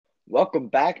Welcome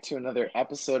back to another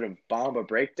episode of Bomba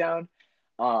Breakdown.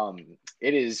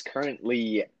 It is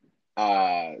currently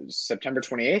September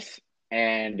 28th,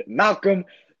 and Malcolm,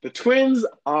 the Twins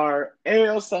are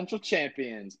AL Central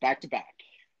champions back to back.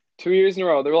 2 years in a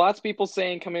row. There were lots of people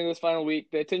saying coming into this final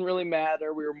week that it didn't really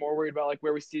matter. We were more worried about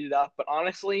where we seeded up. But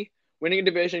honestly, winning a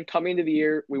division, coming into the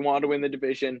year, we wanted to win the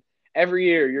division. Every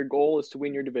year, your goal is to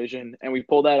win your division, and we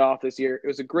pulled that off this year. It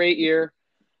was a great year.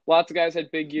 Lots of guys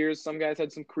had big years. Some guys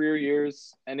had some career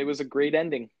years, and it was a great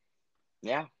ending.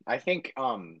 Yeah, I think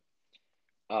one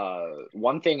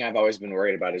thing I've always been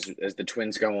worried about is as the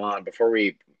Twins go on. Before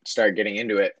we start getting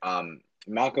into it,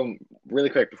 Malcolm, really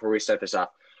quick before we start this off,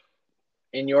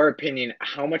 in your opinion,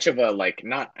 how much of a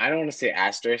not I don't want to say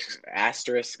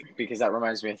asterisk because that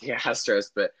reminds me of the Astros,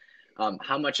 but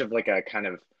how much of a kind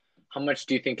of how much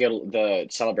do you think the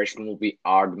celebration will be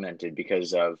augmented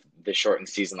because of the shortened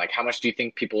season? Like how much do you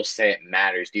think people will say it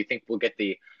matters? Do you think we'll get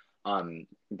the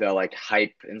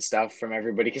hype and stuff from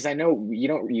everybody? Because I know you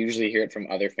don't usually hear it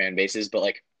from other fan bases,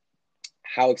 but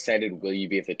how excited will you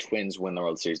be if the Twins win the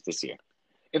World Series this year?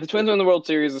 If the Twins win the World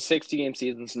Series, the 60-game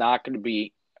season is not going to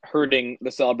be hurting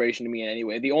the celebration to me in any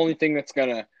way. The only thing that's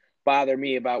going to bother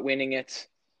me about winning it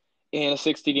in a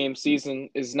 60-game season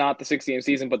is not the 60-game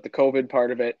season, but the COVID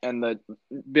part of it and the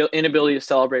inability to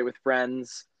celebrate with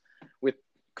friends, with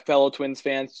fellow Twins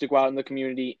fans, to go out in the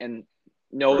community and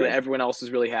know that everyone else is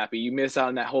really happy. You miss out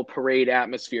on that whole parade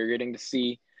atmosphere, getting to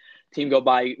see team go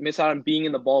by. You miss out on being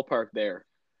in the ballpark there.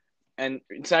 And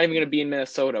it's not even going to be in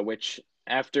Minnesota, which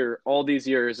after all these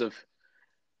years of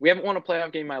we haven't won a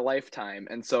playoff game in my lifetime.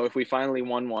 And so if we finally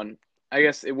won one, I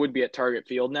guess it would be at Target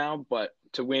Field now, but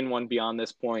to win one beyond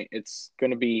this point, it's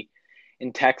going to be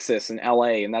in Texas and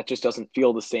LA, and that just doesn't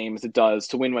feel the same as it does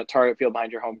to win at Target Field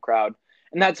behind your home crowd.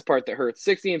 And that's the part that hurts.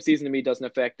 60-game season to me doesn't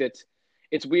affect it.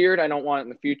 It's weird. I don't want it in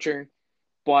the future,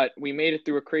 but we made it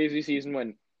through a crazy season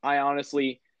when I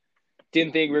honestly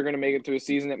didn't think we were going to make it through a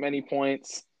season at many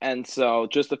points. And so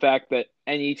just the fact that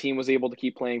any team was able to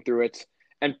keep playing through it,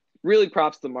 and really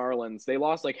props to the Marlins. They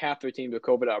lost half their team to a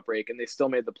COVID outbreak, and they still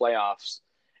made the playoffs.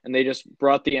 And they just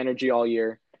brought the energy all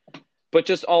year. But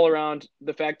just all around,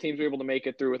 the fact teams were able to make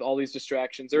it through with all these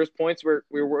distractions. There was points where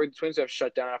we were worried the Twins have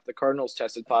shut down after the Cardinals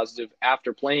tested positive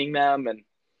after playing them, and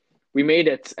we made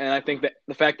it. And I think that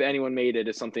the fact that anyone made it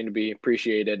is something to be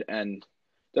appreciated and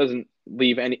doesn't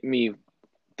leave me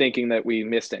thinking that we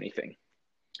missed anything.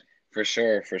 For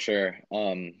sure, for sure.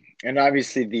 And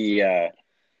obviously the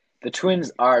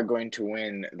Twins are going to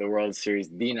win the World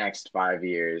Series the next 5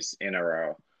 years in a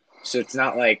row. So it's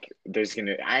not like there's going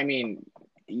to, I mean,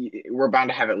 we're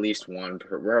bound to have at least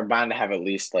we're bound to have at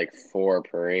least four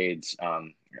parades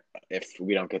if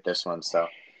we don't get this one. So,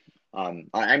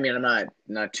 I mean, I'm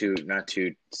not too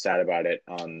sad about it.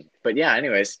 But yeah,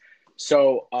 anyways,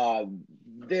 so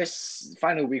this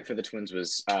final week for the Twins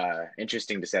was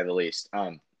interesting to say the least.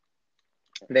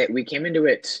 We came into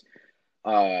it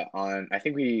I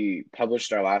think we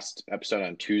published our last episode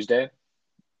on Tuesday,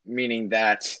 meaning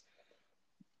that,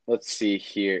 let's see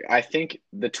here. I think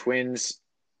the Twins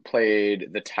played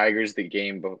the Tigers the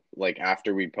game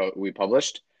after we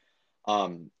published.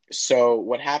 So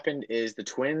what happened is the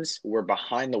Twins were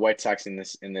behind the White Sox in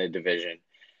the division,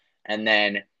 and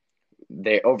then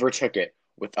they overtook it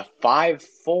with a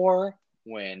 5-4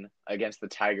 win against the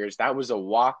Tigers. That was a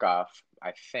walk-off,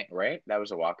 I think, right? That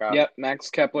was a walk-off. Yep, Max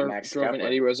Kepler drove in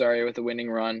Eddie Rosario with a winning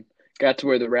run. Got to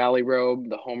wear the rally robe,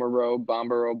 the homer robe,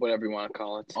 bomber robe, whatever you want to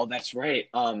call it. Oh, that's right.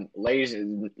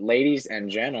 Ladies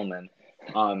and gentlemen,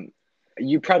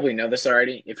 you probably know this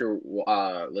already if you're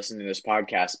listening to this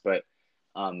podcast, but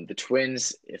the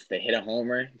Twins, if they hit a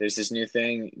homer, there's this new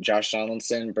thing. Josh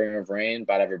Donaldson, bringer of rain,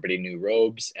 bought everybody new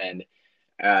robes, and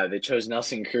they chose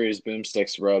Nelson Cruz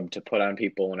boomsticks robe to put on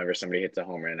people whenever somebody hits a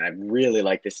homer. And I really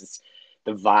like this. It's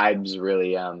the vibes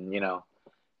really,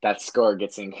 that score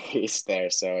gets increased there.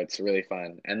 So it's really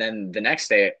fun. And then the next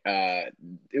day,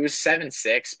 it was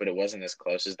 7-6, but it wasn't as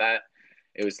close as that.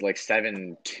 It was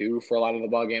 7-2 for a lot of the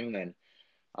ball game. And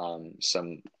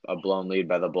then a blown lead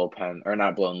by the bullpen, or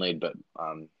not blown lead, but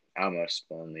almost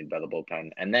blown lead by the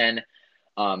bullpen. And then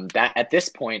that at this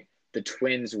point, the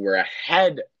Twins were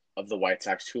ahead of the White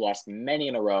Sox, who lost many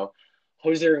in a row.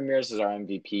 Jose Ramirez is our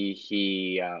MVP.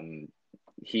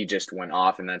 He just went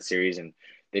off in that series, and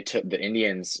they took the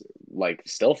Indians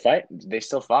still fight. They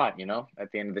still fought,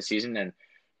 at the end of the season, and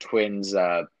Twins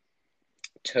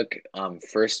took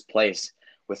first place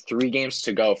with 3 games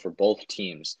to go for both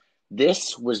teams.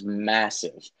 This was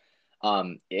massive.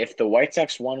 If the White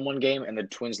Sox won one game and the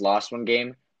Twins lost one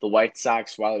game, the White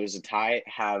Sox, while it was a tie,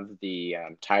 have the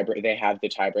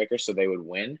tiebreaker, so they would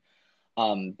win.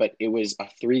 But it was a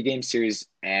 3-game series,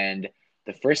 and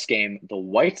the first game, the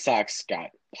White Sox got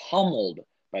pummeled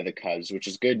by the Cubs, which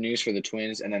is good news for the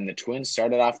Twins. And then the Twins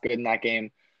started off good in that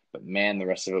game, but man, the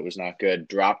rest of it was not good,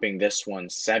 dropping this one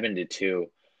 7-2.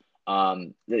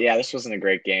 Yeah, this wasn't a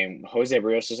great game. Jose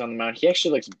Rios was on the mound. He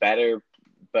actually looks better,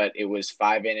 but it was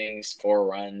 5 innings, 4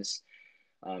 runs,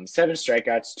 7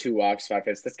 strikeouts, 2 walks, 5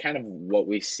 hits. That's kind of what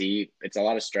we see. It's a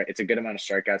lot of strike. It's a good amount of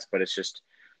strikeouts, but it's just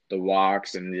the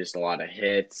walks and just a lot of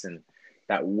hits and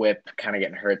that whip kind of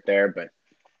getting hurt there. But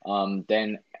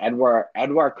then Edouard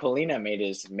Colina made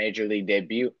his major league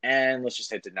debut, and let's just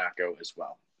say did not go as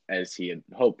well as he had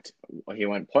hoped. He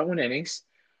went .1 innings,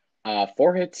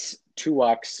 4 hits, 2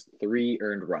 walks, 3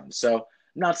 earned runs. So I'm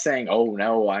not saying, oh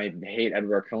no, I hate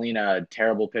Edouard Colina,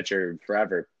 terrible pitcher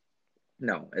forever.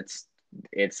 No,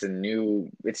 it's new.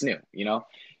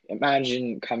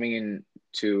 Imagine coming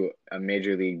into a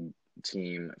major league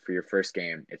team for your first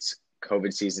game. It's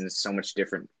COVID season is so much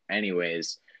different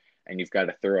anyways, and you've got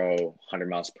to throw 100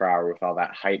 miles per hour with all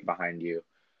that hype behind you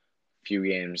a few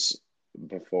games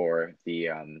before the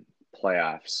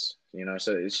playoffs.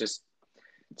 So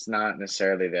it's not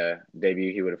necessarily the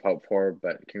debut he would have hoped for,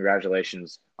 but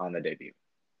congratulations on the debut.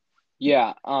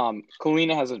 Yeah,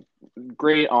 Colina has a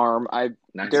great arm.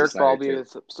 Nice Derek slider,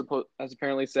 Balby has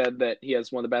apparently said that he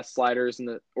has one of the best sliders in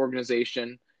the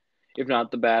organization, if not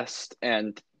the best.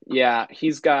 And yeah,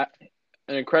 he's got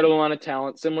an incredible amount of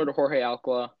talent, similar to Jorge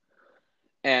Alcala.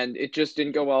 And it just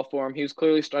didn't go well for him. He was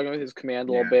clearly struggling with his command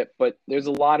a little bit, but there's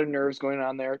a lot of nerves going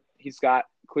on there. He's got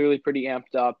clearly pretty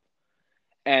amped up.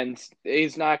 And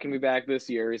he's not going to be back this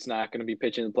year. He's not going to be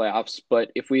pitching in the playoffs.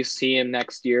 But if we see him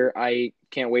next year, I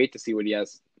can't wait to see what he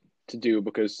has to do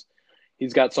because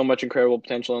he's got so much incredible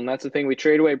potential. And that's the thing. We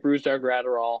traded away Brusdar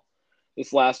Graterol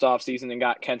this last offseason and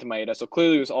got Kenta Maeda. So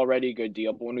clearly it was already a good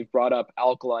deal. But when we brought up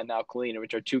Alcala and now Colina,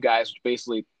 which are two guys which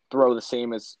basically throw the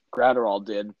same as Graterol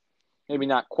did, maybe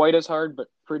not quite as hard, but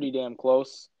pretty damn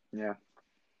close. Yeah.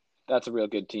 That's a real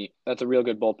good team. That's a real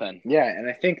good bullpen. Yeah, and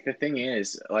I think the thing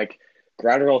is,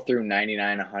 Graterol threw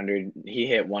 99, 100. He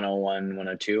hit 101,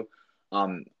 102.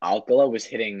 Alcala was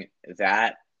hitting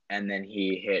that, and then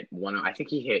he hit one. I think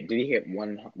did he hit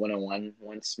 101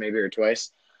 once, maybe, or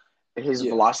twice? His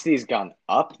velocity has gone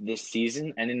up this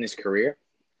season and in his career,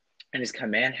 and his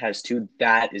command has too.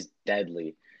 That is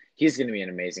deadly. He's going to be an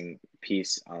amazing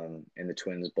piece in the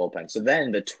Twins bullpen. So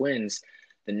then the Twins,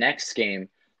 the next game,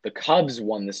 the Cubs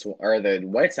won this one, or the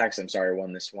White Sox,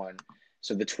 won this one.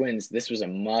 So the Twins, this was a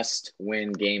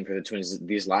must-win game for the Twins.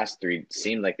 These last 3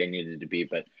 seemed like they needed to be,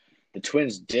 but the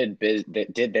Twins did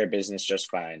their business just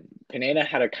fine. Pineda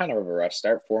had a kind of a rough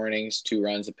start, 4 innings, 2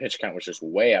 runs. The pitch count was just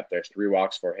way up there, 3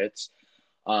 walks, 4 hits.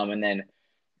 And then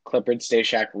Clippard,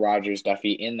 Stashak, Rogers,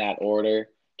 Duffy in that order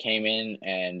came in,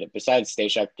 and besides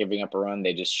Stashak giving up a run,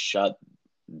 they just shut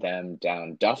them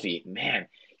down. Duffy, man,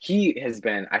 he's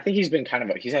had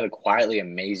a quietly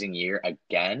amazing year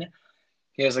again.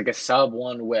 He has a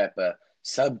sub-1 whip, a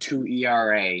sub-2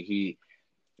 ERA. He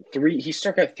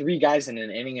struck out 3 guys in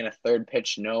an inning and a third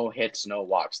pitch, no hits, no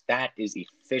walks. That is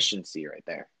efficiency right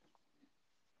there.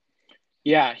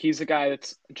 Yeah, he's a guy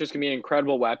that's just going to be an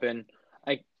incredible weapon.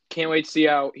 I can't wait to see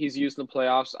how he's used in the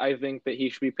playoffs. I think that he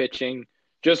should be pitching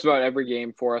just about every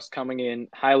game for us, coming in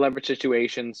high leverage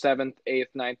situations, 7th, 8th,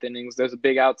 9th innings. There's a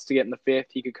big outs to get in the 5th.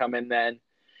 He could come in then.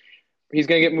 He's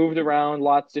going to get moved around,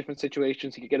 lots of different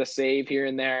situations. He could get a save here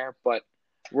and there, but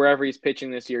wherever he's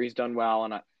pitching this year, he's done well,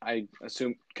 and I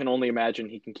can only imagine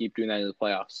he can keep doing that in the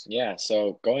playoffs. Yeah,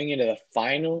 so going into the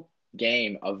final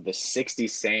game of the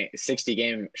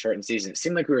 60-game shortened season, it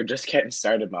seemed like we were just getting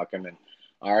started, Malcolm, and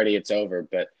already it's over.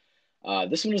 But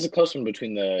this one was a close one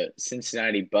between the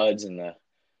Cincinnati Buds and the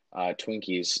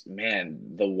Twinkies. Man,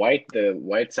 the White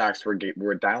Sox were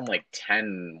down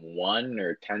 10-1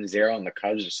 or 10-0 on the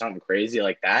Cubs or something crazy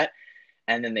like that,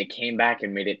 and then they came back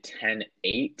and made it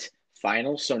 10-8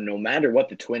 final. So no matter what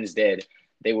the Twins did,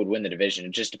 they would win the division.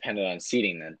 It just depended on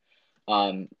seeding then.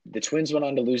 The Twins went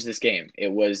on to lose this game. It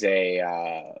went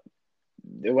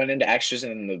into extras,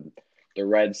 and the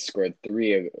Reds scored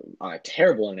 3 on a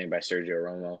terrible inning by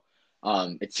Sergio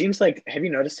Romo. It seems like, have you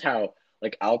noticed how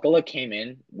Alcala came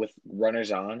in with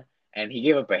runners on, and he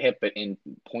gave up a hit, but in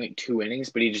 0.2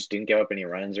 innings, but he just didn't give up any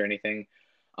runs or anything.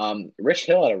 Rich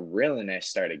Hill had a really nice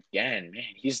start again. Man,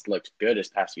 he's looked good his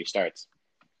past few starts.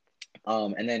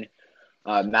 And then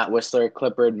Matt Whistler,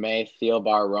 Clippard, May,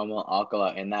 Thielbar, Romo,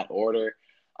 Alcala in that order.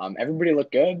 Everybody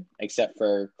looked good except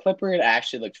for Clippard.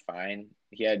 Actually looked fine.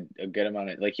 He had a good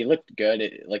amount of he looked good.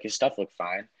 His stuff looked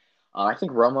fine. I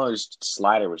think Romo's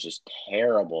slider was just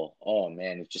terrible. Oh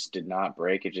man, it just did not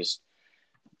break. It just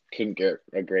couldn't get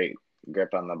a great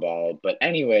grip on the ball. But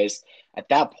anyways, at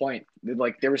that point,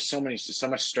 like there was so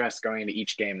much stress going into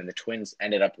each game, and the Twins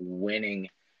ended up winning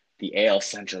the AL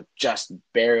Central just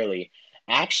barely.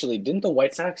 Actually, didn't the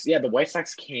White Sox? Yeah, the White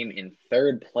Sox came in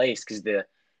third place because the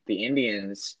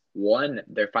Indians won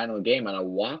their final game on a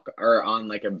walk or on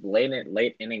like a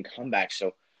late inning comeback.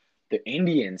 So the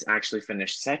Indians actually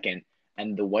finished second,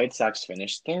 and the White Sox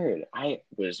finished third. I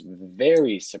was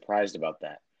very surprised about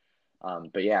that.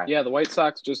 But yeah, Yeah, the White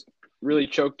Sox just really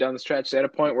choked down the stretch. They had a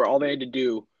point where all they had to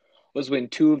do was win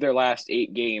 2 of their last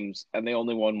 8 games, and they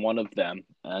only won 1 of them.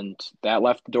 And that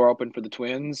left the door open for the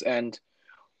Twins, and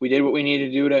we did what we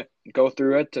needed to do to go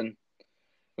through it, and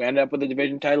we ended up with a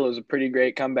division title. It was a pretty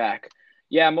great comeback.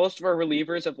 Yeah, most of our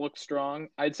relievers have looked strong.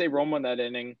 I'd say Roma in that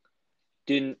inning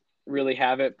didn't really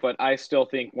have it, but I still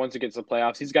think once it gets to the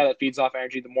playoffs, he's a guy that feeds off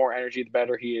energy. The more energy, the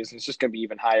better he is. And it's just going to be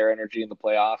even higher energy in the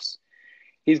playoffs.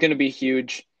 He's going to be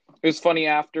huge. It was funny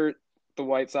after the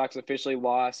White Sox officially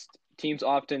lost. Teams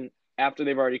often, after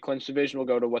they've already clinched division, will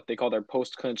go to what they call their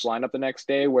post-clinch lineup the next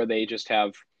day, where they just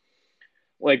have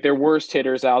like their worst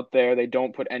hitters out there. They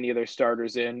don't put any of their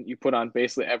starters in. You put on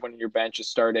basically everyone in your bench is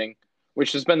starting,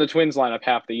 which has been the Twins lineup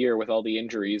half the year with all the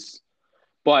injuries.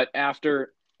 But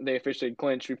after they officially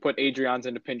clinched, we put Adrian's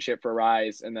in to pinch hit for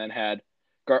Rise, and then had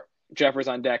Jeffers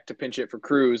on deck to pinch hit for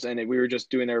Cruz, and we were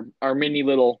just doing our mini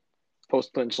little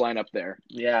post clinch lineup there.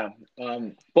 yeah.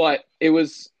 But it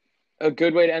was a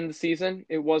good way to end the season.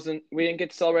 It wasn't. We didn't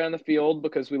get to celebrate on the field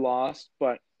because we lost,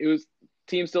 but it was.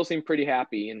 Team still seemed pretty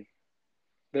happy, and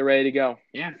they're ready to go.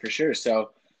 Yeah, for sure.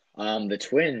 So, the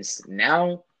Twins.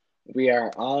 Now we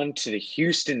are on to the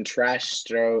Houston Trash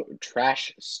Stros.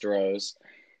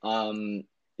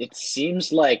 It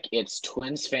seems like it's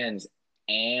Twins fans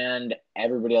and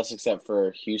everybody else except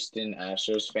for Houston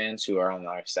Astros fans who are on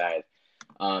our side.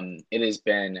 It has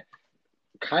been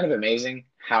kind of amazing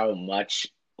how much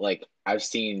like I've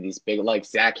seen these big like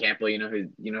Zach Campbell. Who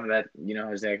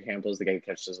Zach Campbell is the guy who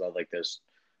catches all like those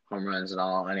home runs and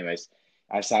all. Anyways,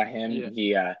 I saw him.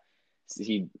 Yeah.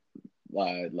 He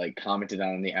like commented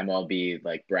on the MLB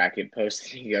like bracket post.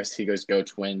 He goes go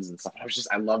Twins and stuff.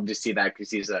 I love to see that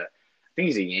because I think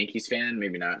he's a Yankees fan.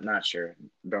 Maybe not sure.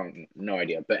 No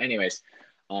idea. But anyways,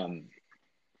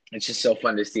 it's just so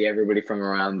fun to see everybody from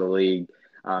around the league.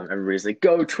 Everybody's like,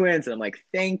 go Twins. And I'm like,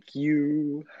 thank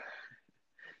you.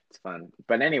 It's fun.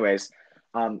 But anyways,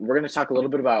 we're going to talk a little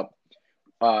bit about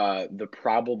the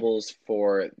probables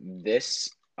for this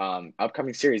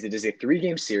upcoming series. It is a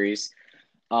 3-game series.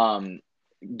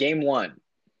 Game 1,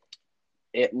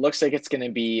 it looks like it's going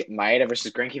to be Maeda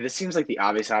versus Greinke. This seems like the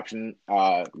obvious option.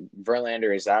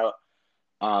 Verlander is out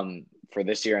for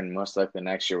this year and most likely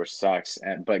next year, which sucks.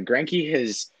 But Greinke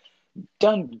has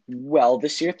done well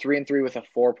this year, 3-3 with a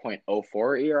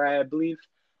 4.04 ERA, I believe.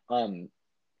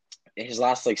 His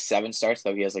last like 7 starts,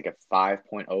 though, he has like a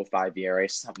 5.05 ERA,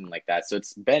 something like that. So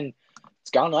it's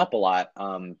gone up a lot.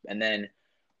 And then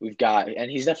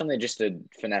and he's definitely just a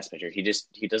finesse pitcher.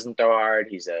 He doesn't throw hard.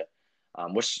 He's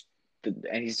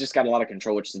and he's just got a lot of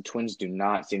control, which the Twins do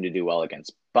not seem to do well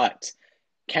against. But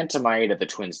Kenta Maeda, the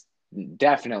Twins,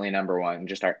 definitely number one,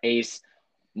 just our ace.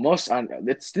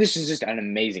 This is just an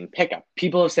amazing pickup.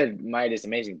 People have said Maeda is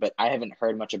amazing, but I haven't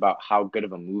heard much about how good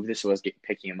of a move this was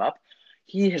picking him up.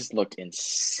 He has looked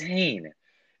insane.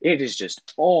 It is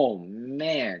just, oh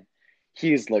man,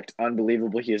 he has looked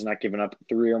unbelievable. He has not given up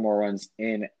 3 or more runs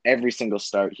in every single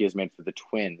start he has made for the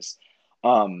Twins.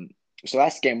 So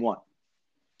that's game 1.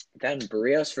 Then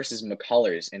Barrios versus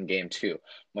McCullers in game 2.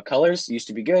 McCullers used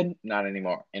to be good, not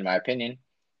anymore, in my opinion.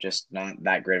 Just not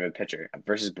that great of a pitcher.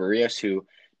 Versus Barrios, who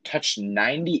touched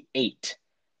 98.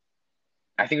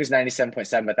 I think it was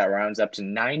 97.7, but that rounds up to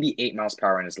 98 miles per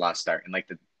hour in his last start in like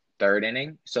the 3rd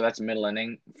inning. So that's middle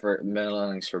innings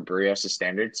for Barrios'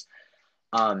 standards.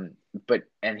 And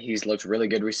he's looked really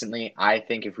good recently. I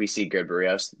think if we see good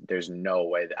Barrios, there's no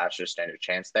way the Astros stand a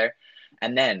chance there.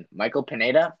 And then Michael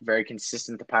Pineda, very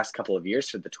consistent the past couple of years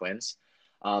for the Twins,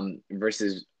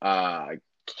 versus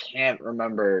can't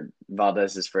remember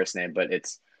Valdez's first name, but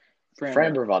it's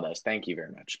Framber Valdez. Thank you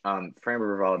very much.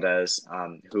 Framber Valdez,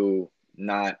 who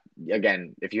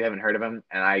again, if you haven't heard of him,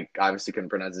 and I obviously couldn't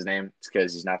pronounce his name, it's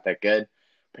because he's not that good.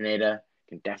 Pineda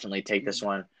can definitely take this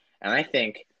one. And I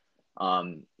think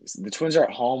the Twins are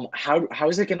at home. How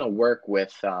is it going to work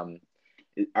with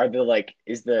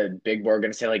is the big board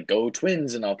going to say like go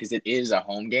Twins and all because it is a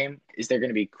home game? Is there going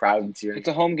to be crowd cheering? It's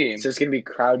a home game, so it's going to be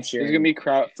crowd cheering. There's going to be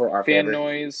crowd for our fan favorite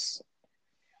noise.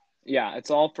 Yeah, it's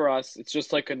all for us. It's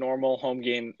just like a normal home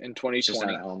game in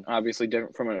 2020. Obviously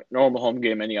different from a normal home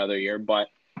game any other year, but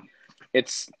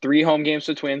it's 3 home games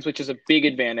for Twins, which is a big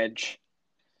advantage.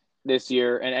 this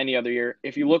year and any other year.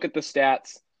 If you look at the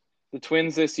stats, the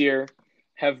Twins this year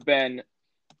have been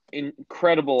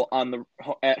incredible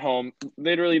at home,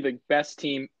 literally the best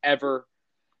team ever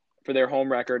for their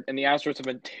home record, and the Astros have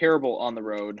been terrible on the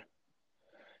road.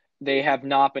 They have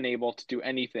not been able to do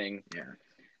anything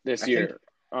this year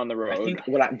on the road. I think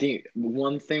the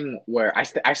one thing where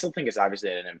I still think it's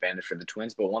obviously an advantage for the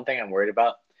Twins, but one thing I'm worried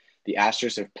about, the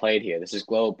Astros have played here. This is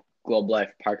Globe Life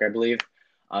Park, I believe.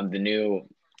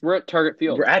 We're at Target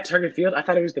Field. We're at Target Field. I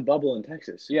thought it was the bubble in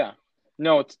Texas. Yeah,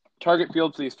 no, it's Target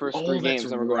Field for these first 3 games,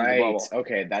 and we're going to the bubble.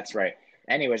 Okay, that's right.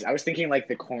 Anyways, I was thinking like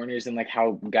the corners and like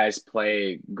how guys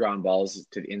play ground balls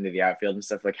into the outfield and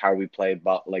stuff, like how we play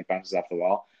like bounces off the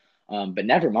wall. But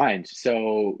never mind.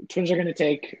 So Twins are going to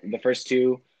take the first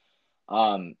 2.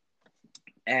 And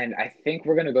I think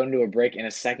we're going to go into a break in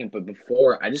a second. But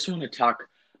before, I just want to talk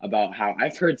about how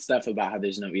I've heard stuff about how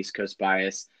there's no East Coast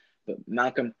bias. But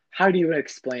Malcolm, how do you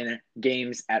explain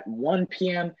games at 1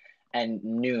 p.m. and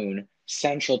noon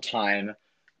Central Time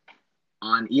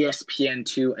on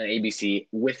ESPN2 and ABC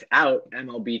without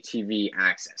MLB TV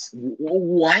access?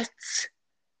 What?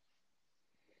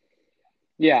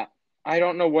 Yeah, I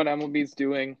don't know what MLB's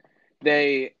doing.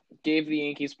 They gave the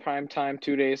Yankees prime time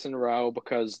 2 days in a row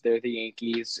because they're the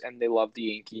Yankees and they love the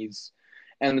Yankees.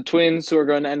 And the Twins, who are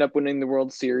going to end up winning the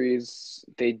World Series,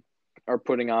 they are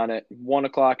putting on at 1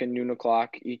 o'clock and noon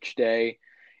o'clock each day.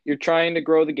 You're trying to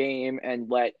grow the game,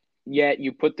 and yet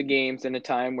you put the games in a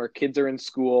time where kids are in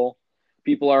school,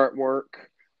 people are at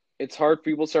work. It's hard for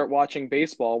people to start watching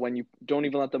baseball when you don't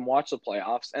even let them watch the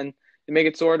playoffs. And they make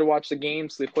it so hard to watch the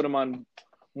games. So they put them on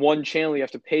one channel you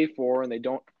have to pay for, and they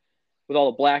don't, with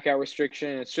all the blackout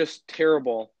restriction. It's just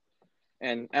terrible.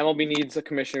 And MLB needs a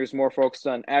commissioner who's more focused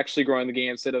on actually growing the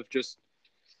game instead of just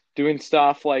doing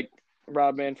stuff like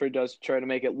Rob Manfred does to try to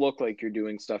make it look like you're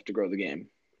doing stuff to grow the game.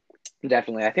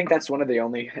 Definitely. I think that's one of the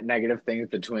only negative things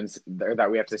the Twins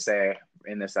that we have to say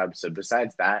in this episode.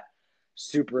 Besides that,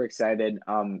 super excited.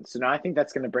 So now I think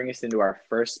that's going to bring us into our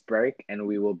first break, and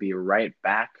we will be right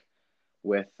back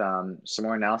with some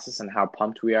more analysis on how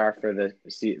pumped we are for the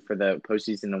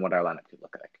postseason and what our lineup could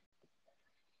look like.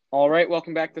 All right,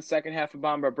 welcome back to the second half of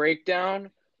Bomba Breakdown.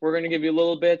 We're going to give you a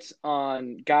little bit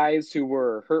on guys who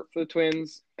were hurt for the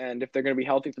Twins and if they're going to be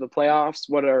healthy for the playoffs,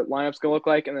 what our lineup's going to look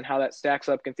like, and then how that stacks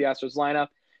up against the Astros lineup. At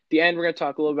the end, we're going to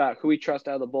talk a little about who we trust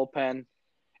out of the bullpen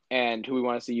and who we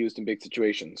want to see used in big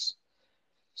situations.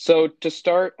 So to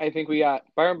start, I think we got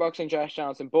Byron Buxton and Josh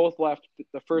Johnson both left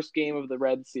the first game of the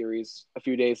Red Series a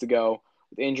few days ago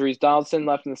with injuries. Donaldson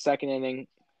left in the second inning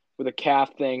with a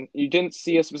calf thing. You didn't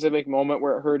see a specific moment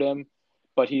where it hurt him,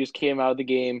 but he just came out of the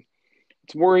game.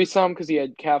 It's worrisome because he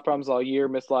had calf problems all year,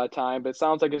 missed a lot of time, but it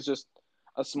sounds like it's just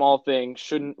a small thing.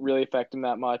 Shouldn't really affect him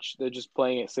that much. They're just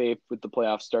playing it safe with the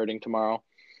playoffs starting tomorrow.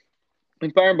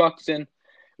 And Byron Buxton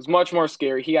was much more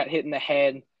scary. He got hit in the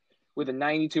head with a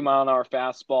 92-mile-an-hour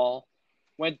fastball.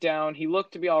 Went down. He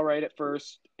looked to be all right at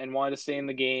first and wanted to stay in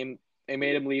the game. They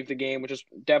made him leave the game, which is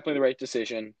definitely the right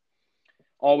decision.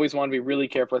 Always want to be really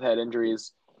careful with head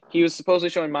injuries. He was supposedly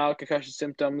showing mild concussion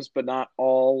symptoms, but not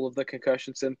all of the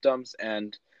concussion symptoms.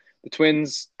 And the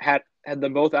Twins had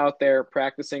them both out there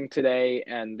practicing today,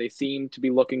 and they seem to be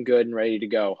looking good and ready to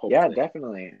go, hopefully. Yeah,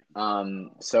 definitely.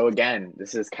 So again,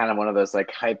 this is kind of one of those like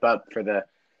hype up for the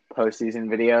postseason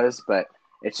videos, but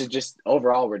it's just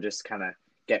overall we're just kind of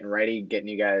getting ready, getting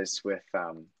you guys with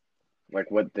like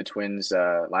what the Twins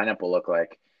lineup will look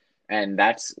like, and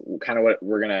that's kind of what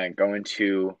we're gonna go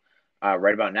into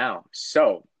right about now.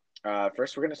 So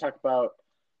first we're gonna talk about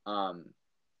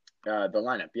the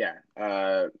lineup.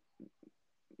 Yeah,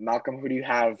 Malcolm, who do you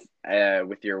have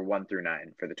with your 1 through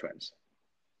 9 for the Twins?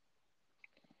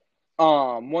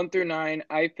 1 through 9,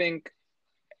 I think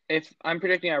if I'm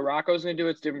predicting how Rocco's going to do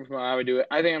it, it's different from how I would do it.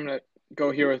 I think I'm going to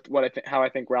go here with how I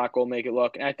think Rocco will make it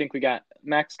look. And I think we got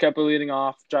Max Kepler leading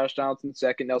off, Josh Johnson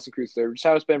second, Nelson Cruz third, which is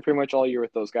how it's been pretty much all year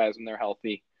with those guys when they're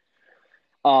healthy.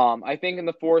 I think in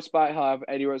the 4 spot he'll have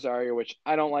Eddie Rosario, which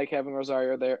I don't like having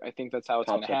Rosario there. I think that's how it's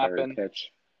going to happen.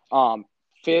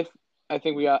 5th, I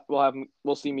think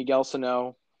we'll see Miguel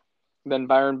Sano, then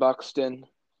Byron Buxton,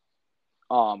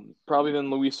 probably then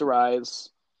Luis Ariz.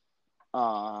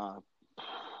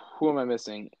 Who am I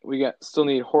missing? We still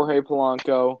need Jorge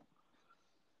Polanco,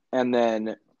 and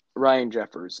then Ryan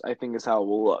Jeffers, I think is how it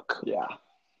will look. Yeah.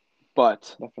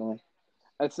 But definitely.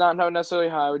 It's not necessarily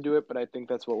how I would do it, but I think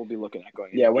that's what we'll be looking at going.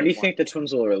 Yeah, when do you think the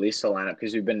Twins will release the lineup?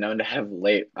 Because we've been known to have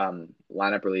late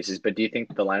lineup releases, but do you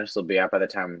think the lineups will be out by the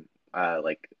time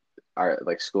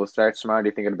school starts tomorrow? Do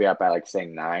you think it'll be out by like say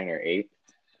 9 or 8?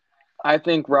 I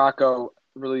think Rocco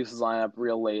releases lineup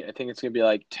real late. I think it's gonna be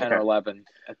like 10 or 11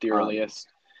 at the earliest.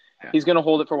 He's going to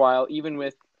hold it for a while. Even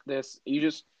with this,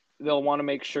 they'll want to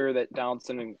make sure that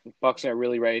Donaldson and Buxton are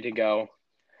really ready to go.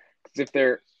 Because if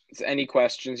there's any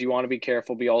questions, you want to be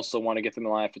careful, but you also want to get them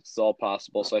in line if it's all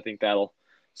possible. So I think that'll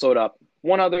slow it up.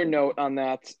 One other note on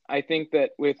that, I think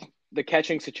that with the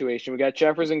catching situation, we got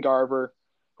Jeffers and Garver,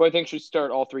 who I think should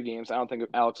start all 3 games. I don't think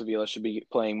Alex Avila should be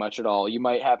playing much at all. You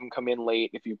might have him come in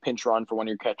late if you pinch run for one of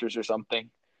your catchers or something.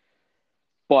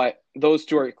 But those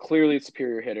 2 are clearly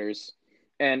superior hitters.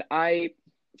 And I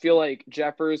feel like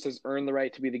Jeffers has earned the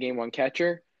right to be the game 1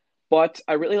 catcher. But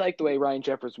I really like the way Ryan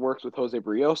Jeffers works with Jose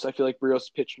Barrios. I feel like Barrios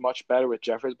pitched much better with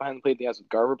Jeffers behind the plate than he has with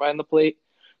Garver behind the plate.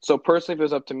 So personally, if it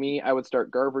was up to me, I would start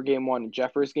Garver game 1 and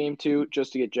Jeffers game 2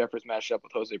 just to get Jeffers matched up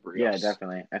with Jose Barrios. Yeah,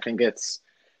 definitely. I think it's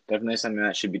definitely something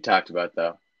that should be talked about,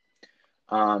 though.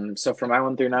 So for my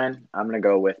 1 through 9, I'm going to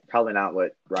go with probably not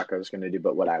what Rocco's going to do,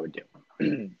 but what I would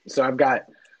do. So I've got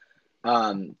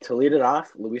to lead it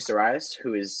off, Luis Arias,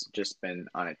 who has just been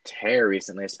on a tear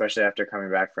recently, especially after coming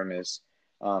back from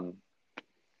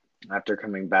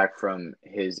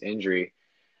his injury.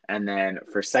 And then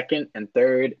for second and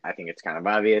third, I think it's kind of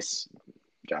obvious,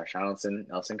 Josh Donaldson,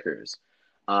 Nelson Cruz.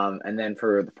 And then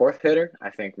for the 4th hitter, I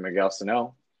think Miguel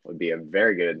Sano would be a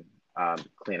very good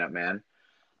cleanup man.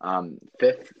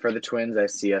 5th for the Twins, I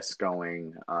see us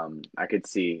going. I could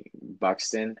see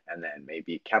Buxton, and then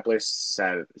maybe Kepler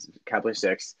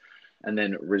 6th, and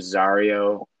then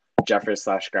Rosario, Jeffers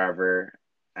 / Garver,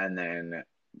 and then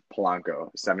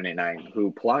Polanco 7, 8, 9.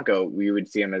 Who Polanco, we would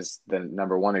see him as the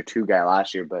number 1 or 2 guy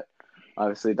last year, but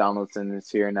obviously Donaldson is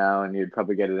here now, and you'd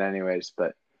probably get it anyways.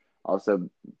 But also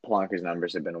Polanco's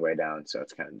numbers have been way down, so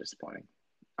it's kind of disappointing.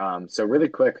 So really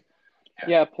quick.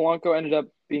 Yeah, Polanco ended up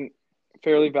being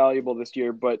fairly valuable this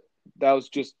year, but that was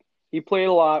just he played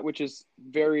a lot, which is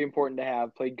very important to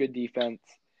have. Played good defense.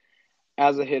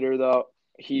 As a hitter, though,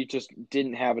 he just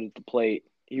didn't have it at the plate.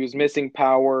 He was missing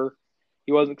power.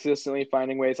 He wasn't consistently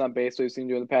finding ways on base, so we've seen him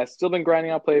do in the past. Still been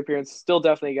grinding out play appearances. Still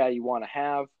definitely a guy you want to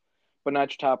have, but not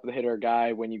your top of the hitter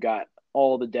guy when you got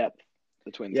all the depth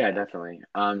the Twins have. Definitely.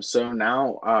 So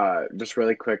now, just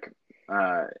really quick,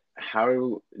 how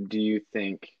do you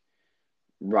think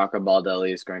Rocco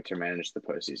Baldelli is going to manage the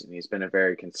postseason? He's been a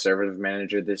very conservative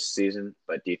manager this season,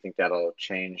 but do you think that'll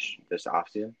change this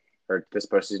offseason or this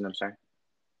postseason? I'm sorry.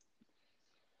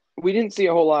 We didn't see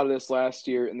a whole lot of this last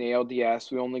year in the LDS.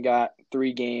 We only got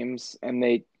 3 games, and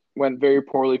they went very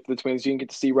poorly for the Twins. You didn't get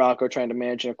to see Rocco trying to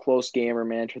manage in a close game or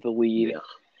manage with a lead. Yeah.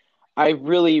 I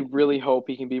really, really hope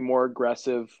he can be more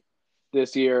aggressive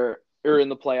this year or in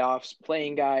the playoffs,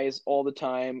 playing guys all the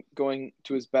time, going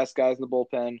to his best guys in the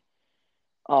bullpen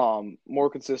more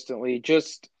consistently.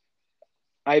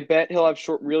 I bet he'll have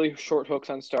really short hooks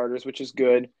on starters, which is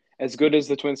good as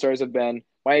the Twin Stars have been.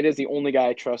 White is the only guy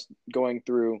I trust going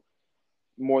through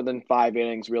more than 5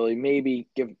 innings, really. Maybe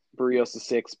give Barrios a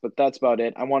 6, but that's about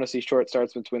it. I want to see short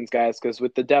starts with Twins guys because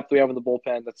with the depth we have in the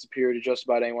bullpen, that's superior to just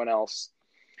about anyone else.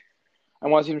 I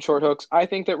want to see some short hooks. I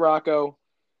think that Rocco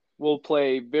will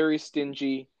play very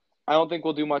stingy. I don't think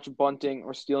we'll do much bunting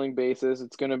or stealing bases.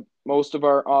 Most of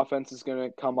our offense is going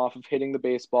to come off of hitting the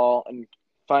baseball and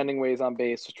finding ways on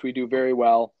base, which we do very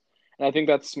well. And I think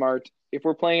that's smart. If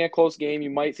we're playing a close game, you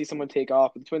might see someone take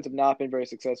off. The Twins have not been very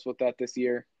successful with that this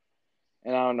year.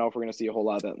 And I don't know if we're going to see a whole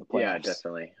lot of that in the playoffs. Yeah,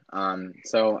 definitely.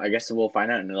 So I guess we'll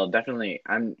find out, and it'll definitely.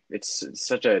 It's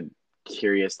such a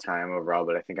curious time overall,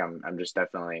 but I think I'm just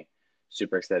definitely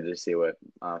super excited to see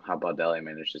how Baldelli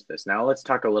manages this. Now let's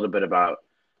talk a little bit about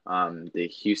the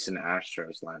Houston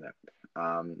Astros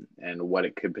lineup and what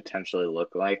it could potentially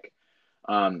look like.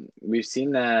 We've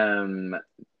seen them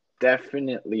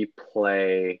definitely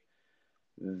play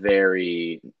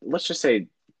very, let's just say,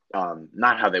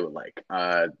 not how they would like.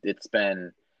 It's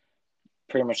been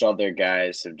pretty much all their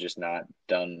guys have just not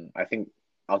done. I think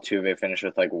Altuve finished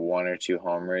with like 1 or 2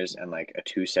 homers and like a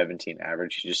 217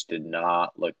 average. He just did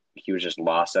not look. He was just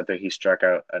lost out there. He struck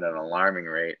out at an alarming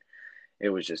rate. It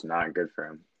was just not good for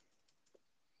him.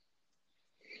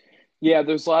 Yeah,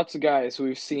 there's lots of guys who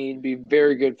we've seen be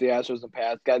very good for the Astros in the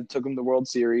past. Guys that took them to the World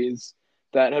Series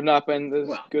that have not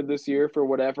been good this year for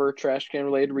whatever trash can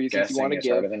related reasons you want to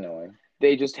give.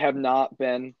 They just have not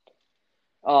been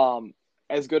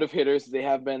as good of hitters as they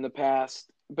have been in the past.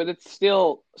 But it's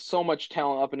still so much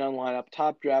talent up and down the lineup.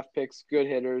 Top draft picks, good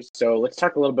hitters. So let's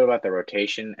talk a little bit about the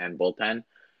rotation and bullpen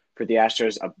for the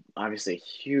Astros. Obviously,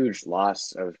 a huge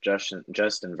loss of Justin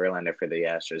Verlander for the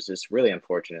Astros. It's really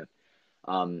unfortunate.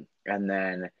 And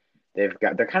then they're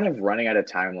kind of running out of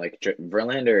time. Like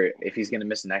Verlander, if he's going to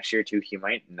miss next year too, he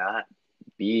might not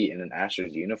be in an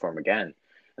Astros uniform again.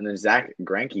 And then Zach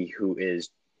Greinke, who is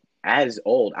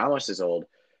almost as old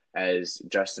as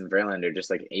Justin Verlander, just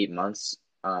like 8 months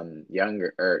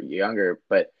younger.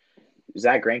 But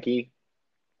Zach Greinke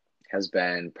has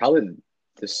been probably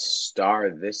the star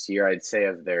this year, I'd say,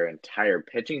 of their entire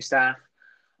pitching staff.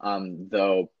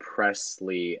 Though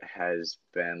Presley has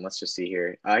been, let's just see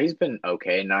here. He's been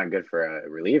okay, not good for a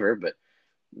reliever, but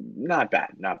not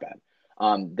bad, not bad.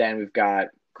 Then we've got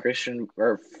Christian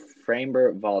or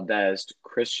Framber Valdez,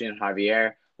 Christian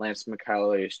Javier, Lance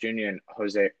McCullers Jr., and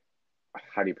Jose.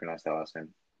 How do you pronounce that last name?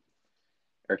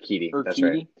 Urquidy. That's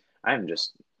right. Urquidy. I'm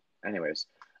just, anyways.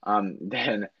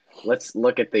 Then let's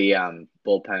look at the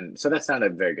bullpen. So that's not a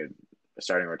very good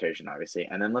starting rotation, obviously.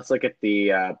 And then let's look at the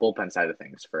bullpen side of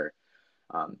things for,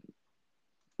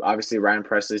 obviously Ryan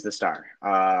Presley's the star.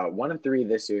 1-3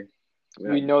 this year.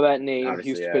 We know that name. He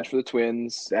used to pitch for the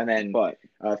Twins. And then but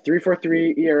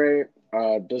 3.43 ERA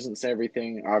doesn't say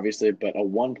everything, obviously, but a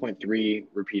 1.3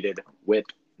 repeated whip,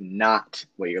 not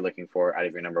what you're looking for out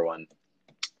of your number one.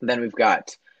 Then we've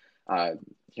got,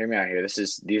 hear me out here.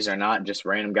 These are not just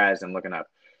random guys I'm looking up.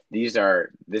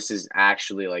 This is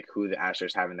actually like who the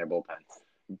Astros have in their bullpen.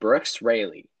 Brooks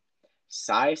Raley,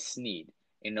 Cy Sneed,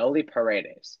 Enoli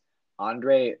Paredes,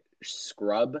 Andre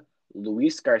Scrub,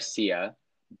 Luis Garcia,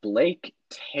 Blake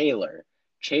Taylor,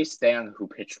 Chase Young, who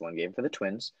pitched one game for the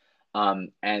Twins,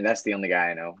 and that's the only guy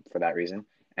I know for that reason,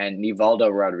 and Nivaldo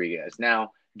Rodriguez.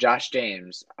 Now, Josh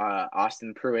James,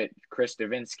 Austin Pruitt, Chris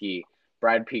Davinsky,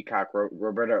 Brad Peacock,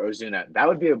 Roberto Ozuna. That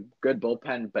would be a good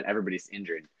bullpen, but everybody's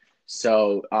injured.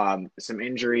 So some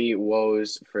injury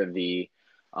woes for the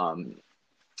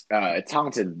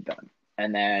talented.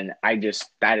 And then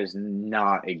that is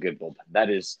not a good bullpen. That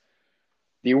is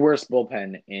the worst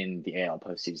bullpen in the AL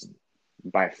postseason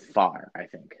by far, I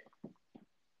think.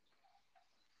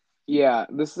 Yeah,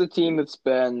 this is a team that's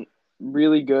been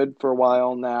really good for a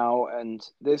while now, and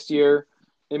this year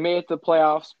they made it to the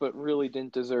playoffs, but really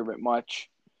didn't deserve it much.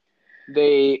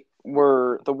 They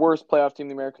were the worst playoff team in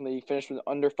the American League, finished with an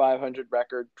under 500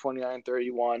 record,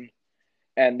 29-31,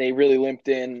 and they really limped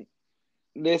in.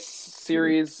 This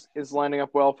series is lining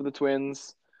up well for the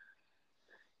Twins,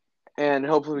 and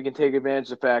hopefully we can take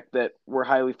advantage of the fact that we're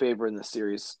highly favored in this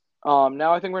series.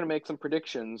 Now I think we're going to make some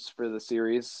predictions for the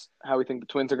series, how we think the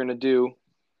Twins are going to do.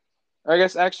 I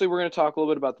guess actually we're going to talk a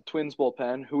little bit about the Twins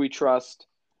bullpen, who we trust,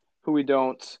 who we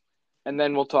don't, and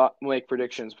then we'll make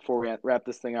predictions before we wrap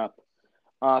this thing up.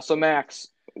 So Max,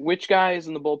 which guys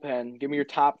in the bullpen? Give me your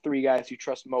top three guys you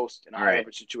trust most in a high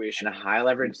leverage situation. In a high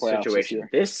leverage situation,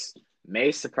 this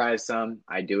may surprise some,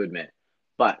 I do admit,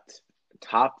 but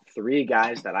top three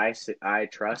guys that I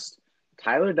trust: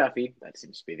 Tyler Duffy, that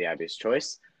seems to be the obvious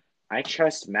choice. I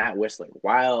trust Matt Whistler.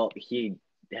 While he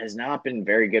has not been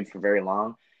very good for very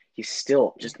long, he's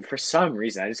still just, for some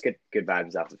reason, I just get good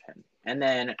vibes off of him. And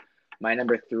then my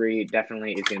number three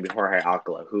definitely is going to be Jorge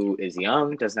Alcala, who is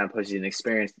young, doesn't have postseason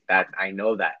experience. I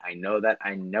know that.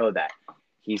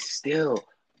 He's still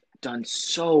done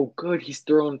so good. He's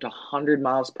thrown to 100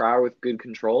 miles per hour with good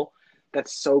control.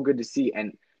 That's so good to see.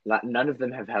 And none of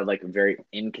them have had like very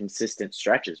inconsistent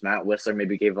stretches. Matt Whistler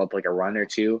maybe gave up like a run or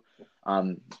two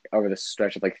over the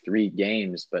stretch of like 3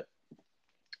 games, but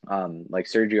like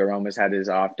Sergio Romo's had his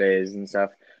off days and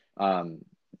stuff.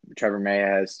 Trevor May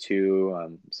has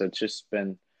too. So it's just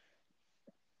been,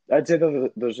 I'd say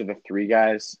those are the 3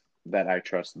 guys that I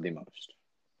trust the most.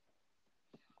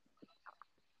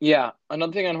 Yeah,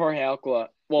 another thing on Jorge Alcala,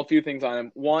 well, a few things on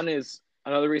him. One is,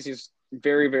 another reason he's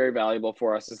very, very valuable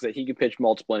for us is that he can pitch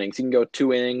multiple innings. He can go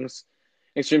 2 innings.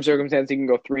 In extreme circumstances, he can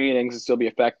go 3 innings and still be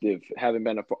effective, having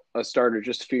been a starter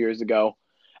just a few years ago.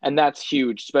 And that's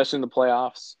huge, especially in the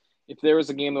playoffs. If there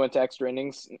was a game that went to extra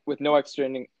innings, with no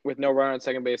run on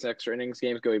second base, extra innings,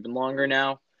 games go even longer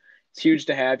now. It's huge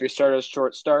to have. Your starter's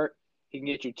short start. He can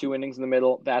get you 2 innings in the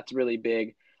middle. That's really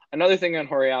big. Another thing on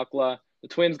Jorge Alcala, the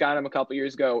Twins got him a couple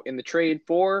years ago in the trade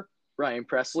for Brian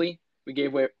Presley. We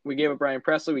gave up Brian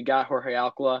Presley. We got Jorge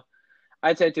Alcala.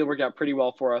 I'd say it worked out pretty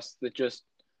well for us. That just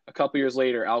a couple years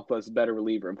later, Alcala is a better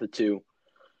reliever of the two.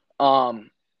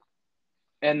 And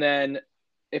then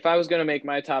if I was going to make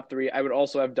my top 3, I would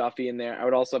also have Duffy in there. I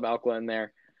would also have Alcala in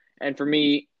there. And for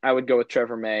me, I would go with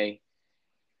Trevor May.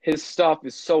 His stuff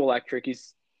is so electric.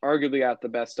 He's arguably got the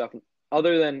best stuff.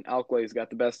 Other than Alcala, he's got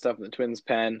the best stuff in the Twins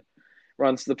pen.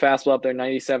 Runs the fastball up there,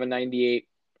 97, 98.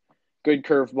 Good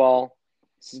curveball.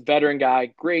 He's a veteran guy.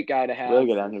 Great guy to have. Really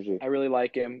good energy. I really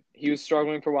like him. He was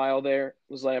struggling for a while there.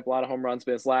 Was laying up a lot of home runs,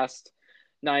 but his last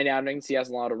 9 outings, he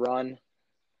hasn't allowed a run.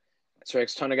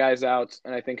 Strikes a ton of guys out,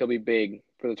 and I think he'll be big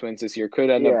for the Twins this year. Could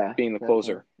end up being the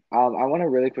closer. I want to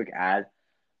really quick add.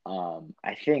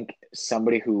 I think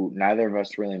somebody who neither of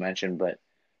us really mentioned, but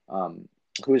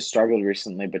who has struggled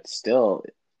recently, but still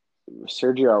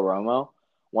Sergio Romo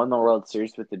won the World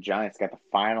Series with the Giants, got the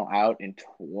final out in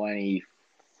 20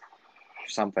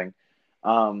 something.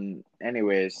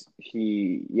 Anyways,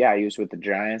 he was with the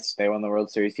Giants. They won the World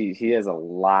Series. He has a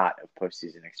lot of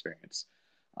postseason experience.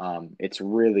 It's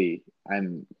really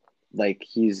I'm like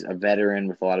he's a veteran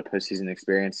with a lot of postseason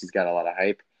experience. He's got a lot of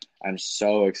hype. I'm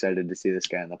so excited to see this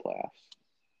guy in the playoffs.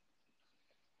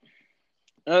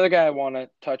 Another guy I want to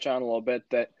touch on a little bit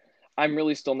that I'm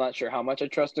really still not sure how much I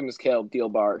trust him is Caleb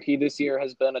Dielbar. He this year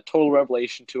has been a total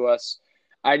revelation to us.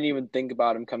 I didn't even think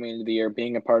about him coming into the year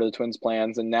being a part of the Twins'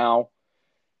 plans, and now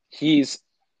he's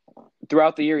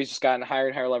throughout the year he's just gotten higher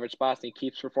and higher leverage spots, and he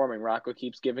keeps performing. Rocco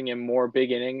keeps giving him more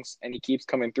big innings, and he keeps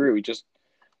coming through. He just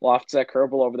lofts that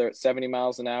curveball over there at 70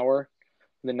 miles an hour,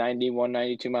 the 91,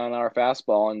 92 mile an hour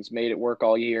fastball, and has made it work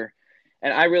all year.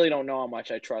 And I really don't know how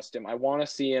much I trust him. I want to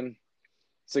see him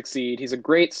succeed. He's a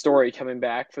great story coming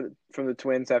back from the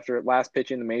Twins after last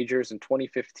pitching the majors in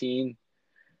 2015.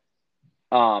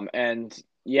 And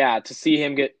yeah, to see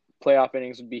him get playoff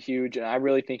innings would be huge, and I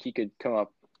really think he could come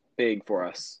up big for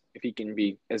us if he can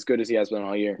be as good as he has been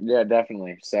all year. Yeah,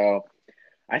 definitely. So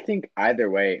I think either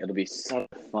way, it'll be such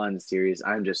a fun series.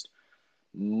 I'm just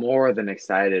more than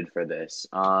excited for this.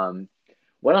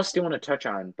 What else do you want to touch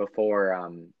on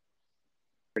before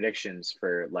predictions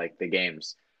for like the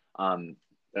games? Kind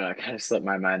of slipped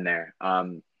my mind there.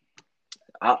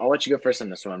 I'll let you go first on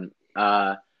this one.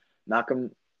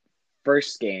 Malcolm,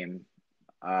 first game.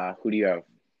 Who do you have?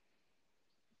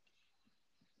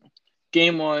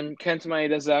 Game one, Kenta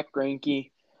Maeda, Zach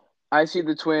Greinke. I see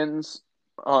the Twins.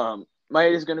 Maeda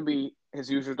is going to be his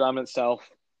usual dominant self.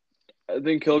 I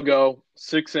think he'll go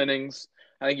 6 innings.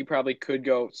 I think he probably could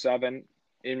go 7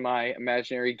 in my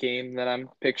imaginary game that I'm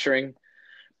picturing.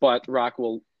 But Rock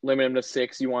will limit him to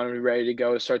 6. You want him to be ready to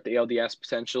go to start the ALDS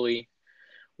potentially.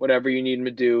 Whatever you need him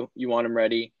to do, you want him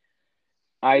ready.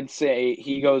 I'd say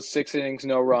he goes 6 innings,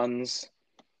 no runs,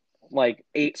 like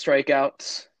 8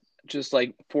 strikeouts, just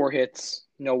like 4 hits,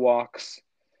 no walks,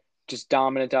 just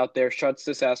dominant out there, shuts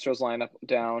this Astros lineup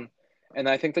down. And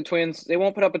I think the Twins, they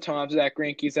won't put up a ton of Zach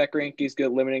Greinke. Zach Greinke's good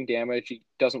at limiting damage. He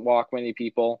doesn't walk many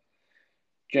people.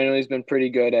 Generally, he's been pretty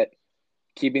good at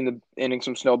keeping the innings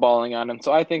from snowballing on him.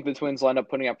 So I think the Twins will end up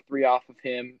putting up 3 off of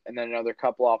him and then another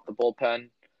couple off the bullpen,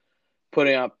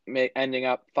 ending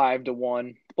up 5-1.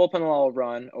 The bullpen will all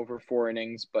run over 4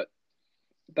 innings, but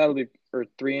that'll be or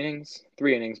 3 innings, but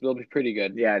it'll be pretty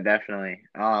good. Yeah, definitely.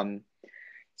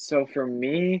 So for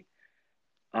me,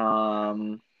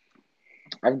 I've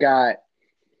got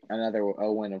another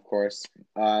win, of course.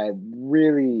 I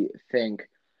really think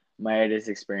Maeda's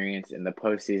experience in the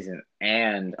postseason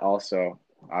and also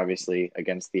obviously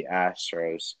against the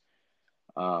Astros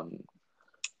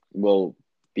will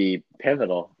be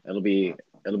pivotal. It'll be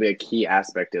a key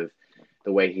aspect of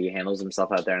the way he handles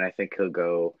himself out there, and I think he'll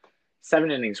go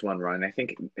 7 innings, 1 run. I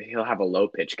think he'll have a low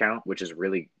pitch count, which is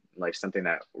really like something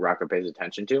that Rocco pays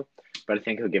attention to. But I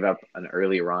think he'll give up an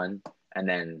early run, and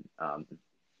then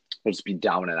he'll just be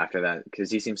dominant after that because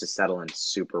he seems to settle in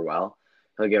super well.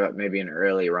 He'll give up maybe an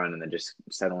early run and then just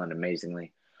settle in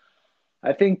amazingly.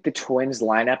 I think the Twins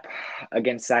lineup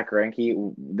against Zach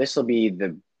Greinke, this will be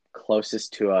the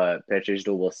closest to a pitcher's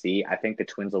duel we'll see. I think the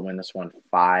Twins will win this one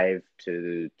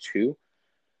 5-2.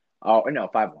 Oh no,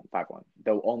 5-1, 5-1.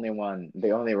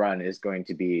 The only run is going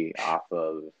to be off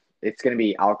of. It's going to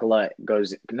be Alcala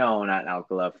goes. No, not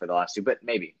Alcala for the last 2, but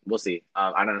maybe we'll see.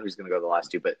 I don't know who's going to go the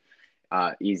last 2, but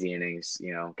easy innings,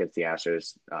 gets the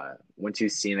Astros. Once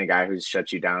you've seen a guy who's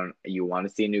shut you down, you want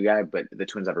to see a new guy. But the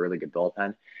Twins have a really good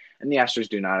bullpen, and the Astros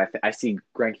do not. I see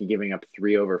Greinke giving up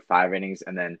 3 over 5 innings,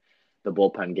 and then the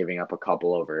bullpen giving up a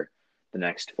couple over the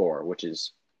next 4, which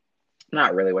is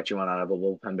not really what you want out of a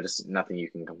bullpen, but it's nothing you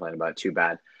can complain about too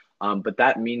bad. But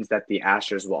that means that the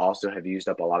Astros will also have used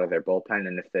up a lot of their bullpen,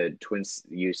 and if the Twins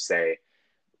use, say,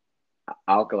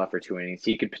 Alcala for 2 innings,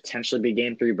 he could potentially be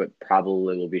game 3, but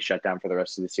probably will be shut down for the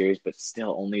rest of the series, but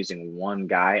still only using 1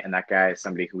 guy, and that guy is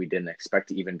somebody who we didn't expect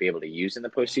to even be able to use in the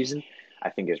postseason, I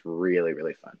think is really,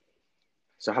 really fun.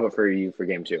 So how about for you for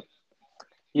game 2?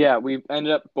 Yeah, we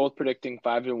ended up both predicting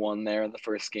 5-1 there in the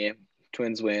first game.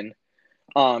 Twins win.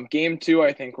 Game 2,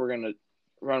 I think we're going to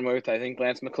run with. I think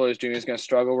Lance McCullers Jr. is going to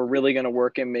struggle. We're really going to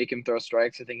work him, make him throw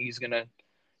strikes. I think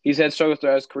he's had struggles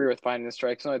throughout his career with finding the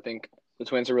strikes, and I think the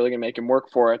Twins are really going to make him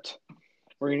work for it.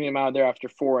 We're going to get him out of there after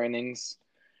 4 innings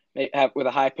with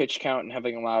a high pitch count and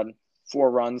having allowed 4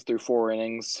 runs through 4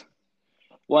 innings.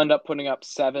 We'll end up putting up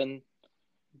 7.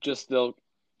 Just they'll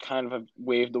kind of have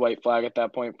waved the white flag at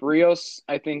that point. Barrios,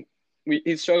 I think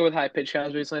he's struggled with high pitch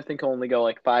counts recently. I think he'll only go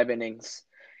like 5 innings.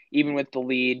 Even with the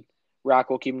lead,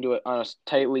 Rock will keep him to it on a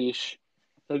tight leash.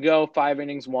 He'll go 5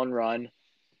 innings, 1 run,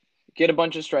 get a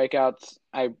bunch of strikeouts.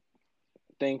 I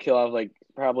think he'll have like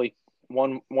probably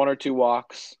one or two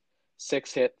walks,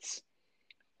 6 hits,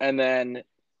 and then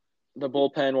the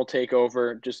bullpen will take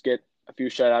over, just get a few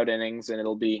shutout innings, and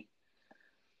it'll be.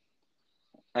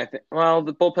 I think. Well,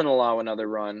 the bullpen will allow another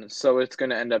run, so it's going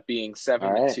to end up being All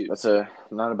seven to right, two. that's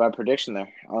not a bad prediction there.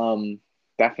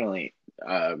 Definitely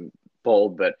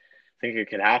bold, but I think it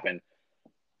could happen.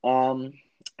 Um,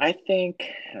 I think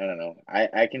I don't know.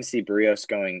 I can see Barrios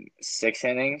going 6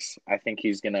 innings. I think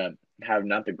he's gonna have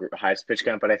not the highest pitch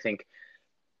count, but I think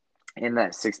in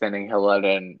that sixth inning he'll let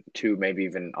in two, maybe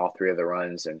even all three of the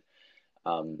runs, and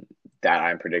um, that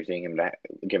I'm predicting him to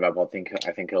give up. I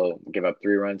think he'll give up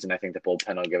 3 runs, and I think the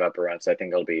bullpen will give up a run. So I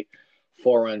think it'll be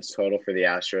 4 runs total for the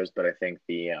Astros. But I think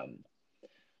the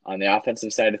on the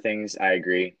offensive side of things, I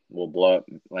agree. We'll blow up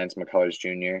Lance McCullers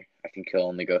Jr. I think he'll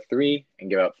only go 3 and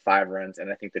give up 5 runs,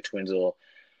 and I think the Twins will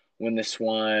win this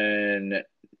one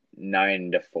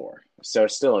 9-4. So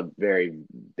it's still a very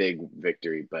big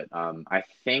victory, but I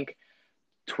think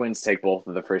Twins take both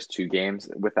of the first 2 games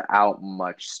without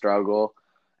much struggle.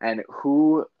 And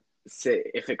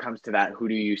if it comes to that, who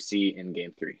do you see in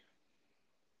Game 3?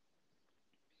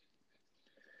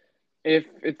 If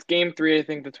it's Game 3, I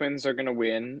think the Twins are going to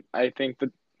win. I think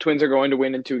the Twins are going to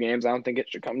win in 2 games. I don't think it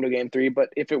should come to Game 3, but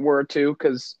if it were to,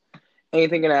 because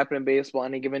anything can happen in baseball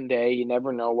any given day, you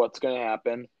never know what's going to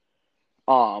happen.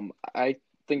 I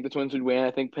think the Twins would win.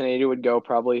 I think Pineda would go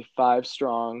probably 5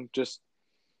 strong. Just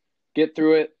get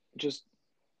through it, just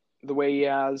the way he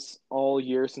has all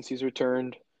year since he's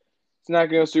returned. It's not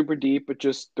going to go super deep, but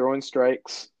just throwing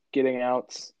strikes, getting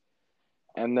outs,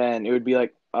 and then it would be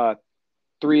like 3-0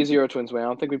 Twins win. I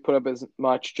don't think we put up as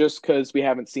much just because we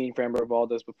haven't seen Framber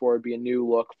Valdez before. It'd be a new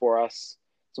look for us,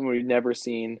 someone we've never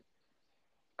seen.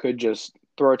 Could just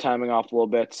throw our timing off a little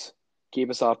bit, keep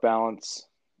us off balance.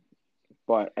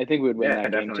 But I think we would win Yeah,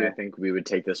 that game definitely. I too. think we would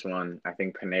take this one. I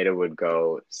think Pineda would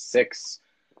go 6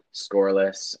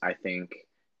 scoreless. I think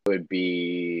it would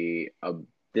be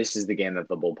this is the game that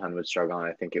the bullpen would struggle on.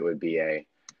 I think it would be a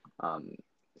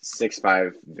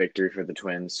 6-5 victory for the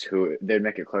Twins, who they'd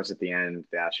make it close at the end.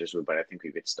 The Astros would, but I think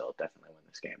we could still definitely win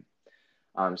this game.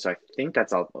 So I think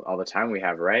that's all the time we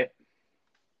have, right?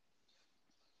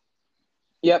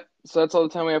 Yep. So that's all the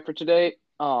time we have for today.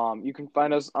 You can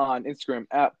find us on Instagram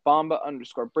at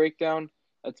Bomba_breakdown.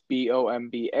 That's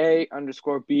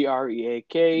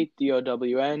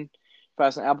BOMBA_BREAKDOWN. Find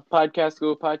us on Apple Podcasts,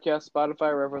 Google Podcasts,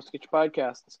 Spotify, wherever else you get your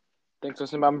podcasts. Thanks for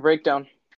listening to Bomba Breakdown.